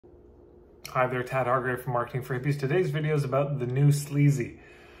Hi there, Tad Hargrave from Marketing for Hippies. Today's video is about the new Sleazy.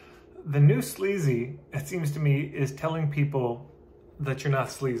 The new Sleazy, it seems to me, is telling people that you're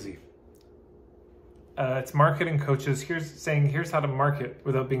not sleazy. It's marketing coaches saying here's how to market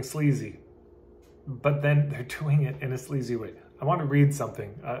without being sleazy. But then they're doing it in a sleazy way. I want to read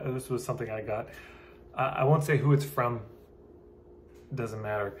something. This was something I got. I won't say who it's from. It doesn't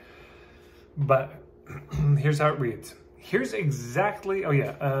matter. But here's how it reads. Here's exactly,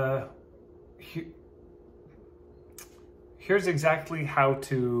 here's exactly how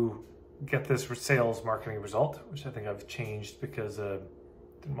to get this sales marketing result, which I think I've changed because I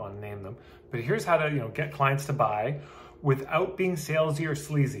didn't want to name them. But here's how to get clients to buy without being salesy or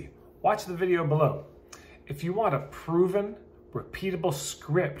sleazy. Watch the video below. If you want a proven, repeatable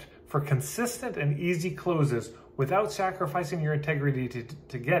script for consistent and easy closes without sacrificing your integrity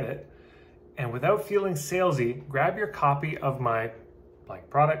to get it, and without feeling salesy, grab your copy of my blank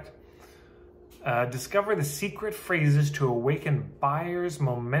product. Discover the secret phrases to awaken buyers'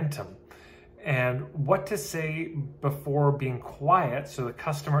 momentum and what to say before being quiet so the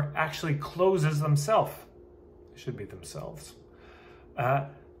customer actually closes themselves. It should be themselves.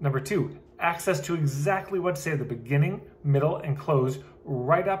 Number 2, access to exactly what to say at the beginning, middle, and close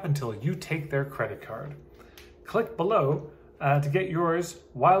right up until you take their credit card. Click below to get yours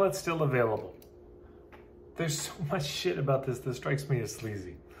while it's still available. There's so much shit about this that strikes me as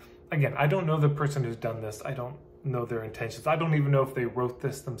sleazy. Again, I don't know the person who's done this. I don't know their intentions. I don't even know if they wrote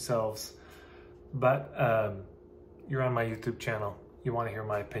this themselves. But you're on my YouTube channel. You want to hear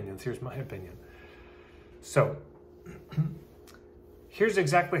my opinions. Here's my opinion. So here's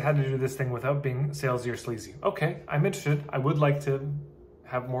exactly how to do this thing without being salesy or sleazy. Okay, I'm interested. I would like to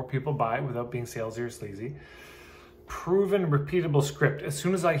have more people buy without being salesy or sleazy. Proven, repeatable script. As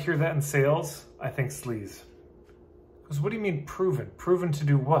soon as I hear that in sales, I think sleaze. Because what do you mean proven? Proven to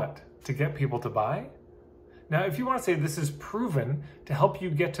do what? To get people to buy? Now, if you want to say this is proven to help you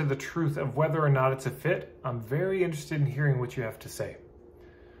get to the truth of whether or not it's a fit, I'm very interested in hearing what you have to say.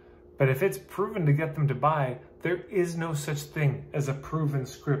 But if it's proven to get them to buy, there is no such thing as a proven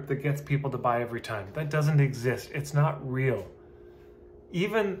script that gets people to buy every time. That doesn't exist. It's not real.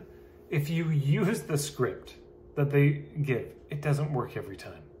 Even if you use the script that they give, it doesn't work every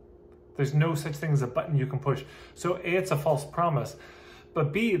time. There's no such thing as a button you can push. So A, it's a false promise,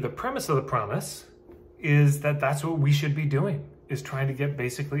 but B, the premise of the promise is that that's what we should be doing, is trying to get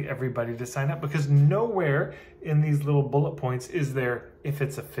basically everybody to sign up, because nowhere in these little bullet points is there if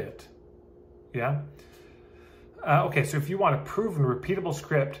it's a fit. Yeah? Okay, so if you want a proven, repeatable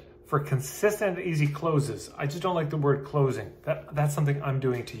script for consistent and easy closes, I just don't like the word closing. That's something I'm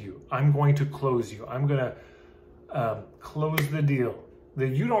doing to you. I'm going to close you. I'm going to close the deal.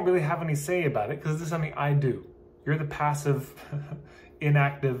 That you don't really have any say about it because this is something I do. You're the passive,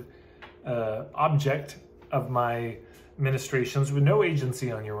 inactive object of my ministrations with no agency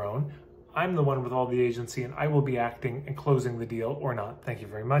on your own. I'm the one with all the agency, and I will be acting and closing the deal or not. Thank you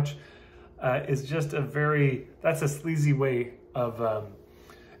very much. It's just that's a sleazy way of,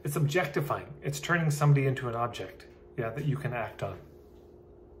 it's objectifying. It's turning somebody into an object, that you can act on.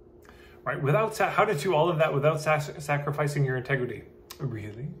 Right, how to do all of that without sacrificing your integrity?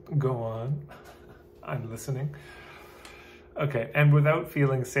 Really? Go on. I'm listening. Okay, and without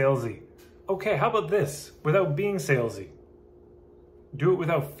feeling salesy. Okay, how about this? Without being salesy. Do it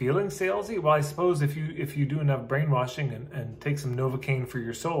without feeling salesy? Well, I suppose if you do enough brainwashing and take some Novocaine for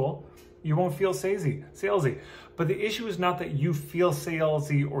your soul, you won't feel salesy. But the issue is not that you feel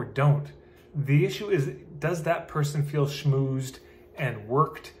salesy or don't. The issue is, does that person feel schmoozed and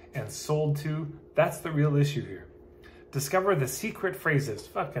worked and sold to? That's the real issue here. Discover the secret phrases.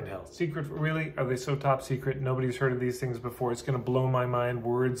 Fucking hell. Secret, really? Are they so top secret? Nobody's heard of these things before. It's going to blow my mind.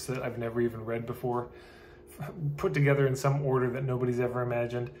 Words that I've never even read before. Put together in some order that nobody's ever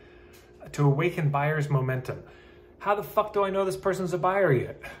imagined. To awaken buyers' momentum. How the fuck do I know this person's a buyer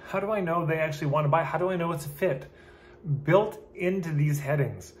yet? How do I know they actually want to buy? How do I know it's a fit? Built into these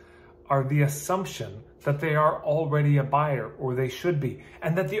headings are the assumption that they are already a buyer, or they should be.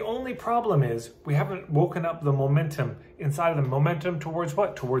 And that the only problem is we haven't woken up the momentum inside of them. Momentum towards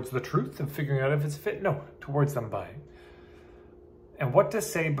what? Towards the truth of figuring out if it's fit? No, towards them buying. And what to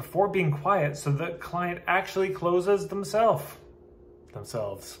say before being quiet so the client actually closes themselves.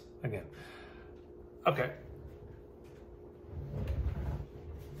 Again. Okay.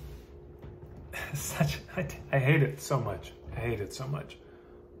 I hate it so much. I hate it so much.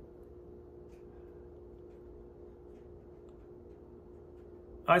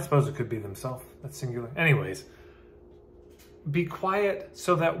 I suppose it could be themselves. That's singular. Anyways, be quiet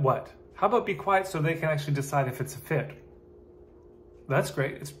so that what? How about be quiet so they can actually decide if it's a fit? That's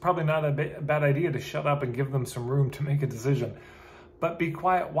great. It's probably not a bad idea to shut up and give them some room to make a decision. But be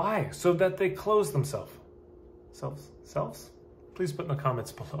quiet. Why? So that they close themselves. Selves? Please put in the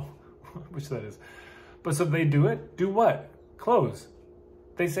comments below which that is. But so they do it. Do what? Close.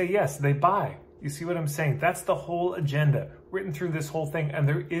 They say yes. They buy. You see what I'm saying? That's the whole agenda written through this whole thing. And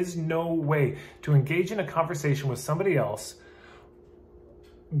there is no way to engage in a conversation with somebody else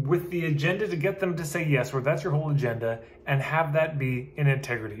with the agenda to get them to say yes, or that's your whole agenda, and have that be in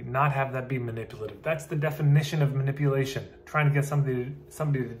integrity, not have that be manipulative. That's the definition of manipulation, trying to get somebody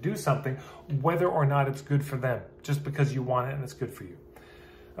to do something, whether or not it's good for them, just because you want it and it's good for you.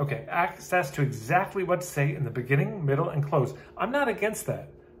 Okay, access to exactly what to say in the beginning, middle, and close. I'm not against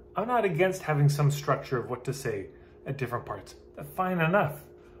that. I'm not against having some structure of what to say at different parts. That's fine enough,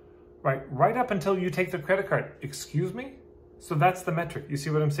 right up until you take the credit card. Excuse me? So that's the metric. You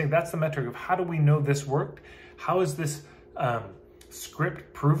see what I'm saying? That's the metric of how do we know this worked? How is this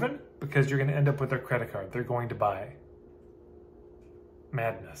script proven? Because you're going to end up with their credit card. They're going to buy.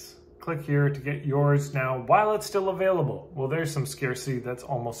 Madness. Click here to get yours now while it's still available. Well, there's some scarcity that's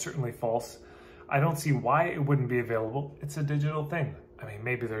almost certainly false. I don't see why it wouldn't be available. It's a digital thing. I mean,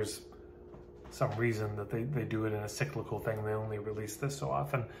 maybe there's some reason that they do it in a cyclical thing. They only release this so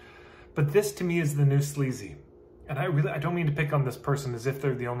often. But this to me is the new Sleazy. And I don't mean to pick on this person as if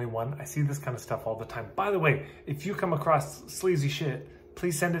they're the only one. I see this kind of stuff all the time. By the way, if you come across sleazy shit,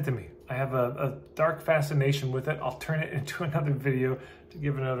 please send it to me. I have a dark fascination with it. I'll turn it into another video to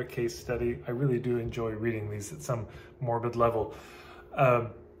give another case study. I really do enjoy reading these at some morbid level.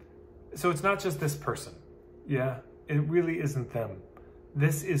 So it's not just this person. Yeah, it really isn't them.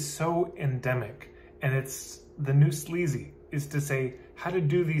 This is so endemic. And it's the new Sleazy is to say how to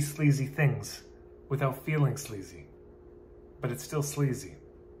do these sleazy things without feeling sleazy, but it's still sleazy.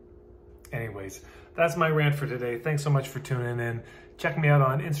 Anyways, that's my rant for today. Thanks so much for tuning in. Check me out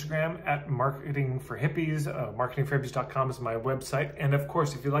on Instagram at Marketing for Hippies. Marketingforhippies.com is my website. And of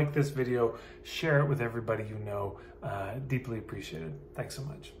course, if you like this video, share it with everybody you know. Deeply appreciated. Thanks so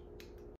much.